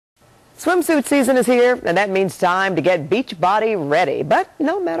Swimsuit season is here, and that means time to get beach body ready. But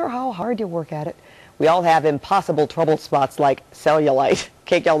no matter how hard you work at it, we all have impossible trouble spots like cellulite.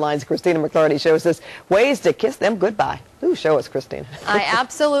 KCAL 9's Christina McClarty shows us ways to kiss them goodbye. Ooh, show us, Christina. I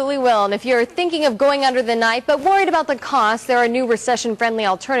absolutely will. And if you're thinking of going under the knife but worried about the cost, there are new recession-friendly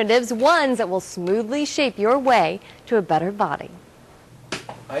alternatives, ones that will smoothly shape your way to a better body.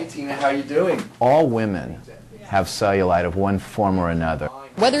 Hi, Tina. How you doing? All women have cellulite of one form or another.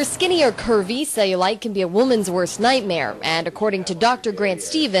 Whether skinny or curvy, cellulite can be a woman's worst nightmare. And according to Dr. Grant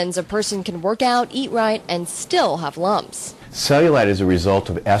Stevens, a person can work out, eat right, and still have lumps. Cellulite is a result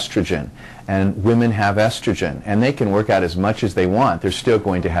of estrogen, and women have estrogen, and they can work out as much as they want. They're still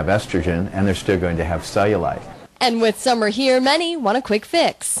going to have estrogen, and they're still going to have cellulite. And with summer here, many want a quick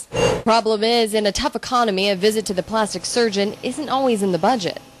fix. Problem is, in a tough economy, a visit to the plastic surgeon isn't always in the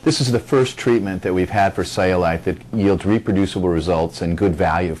budget. This is the first treatment that we've had for cellulite that yields reproducible results and good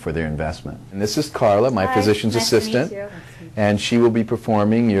value for their investment. And this is Carla, my physician's assistant, and she will be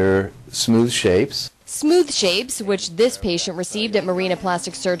performing your Smooth Shapes. Smooth Shapes, which this patient received at Marina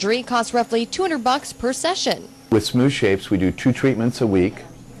Plastic Surgery, costs roughly $200 per session. With Smooth Shapes, we do 2 treatments a week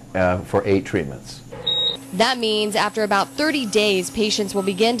for 8 treatments. That means after about 30 days, patients will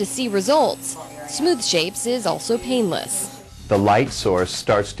begin to see results. Smooth Shapes is also painless. The light source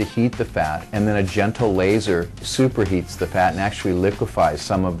starts to heat the fat, and then a gentle laser superheats the fat and actually liquefies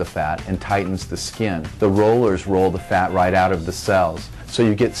some of the fat and tightens the skin. The rollers roll the fat right out of the cells, so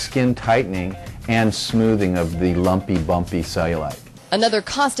you get skin tightening and smoothing of the lumpy, bumpy cellulite. Another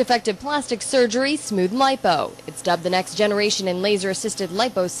cost-effective plastic surgery, Smooth Lipo. It's dubbed the next generation in laser-assisted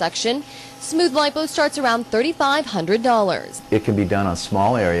liposuction. Smooth Lipo starts around $3,500. It can be done on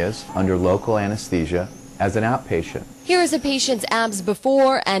small areas under local anesthesia as an outpatient. Here is a patient's abs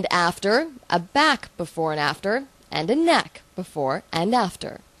before and after, a back before and after, and a neck before and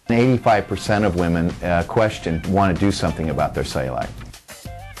after. 85% of women want to do something about their cellulite.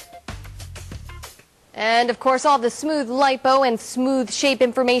 And of course, all the Smooth Lipo and Smooth Shape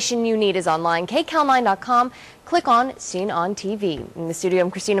information you need is online. KCAL9.com. Click on Seen on TV. In the studio,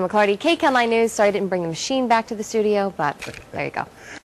 I'm Christina McClarty, KCAL 9 News. Sorry I didn't bring the machine back to the studio, but there you go.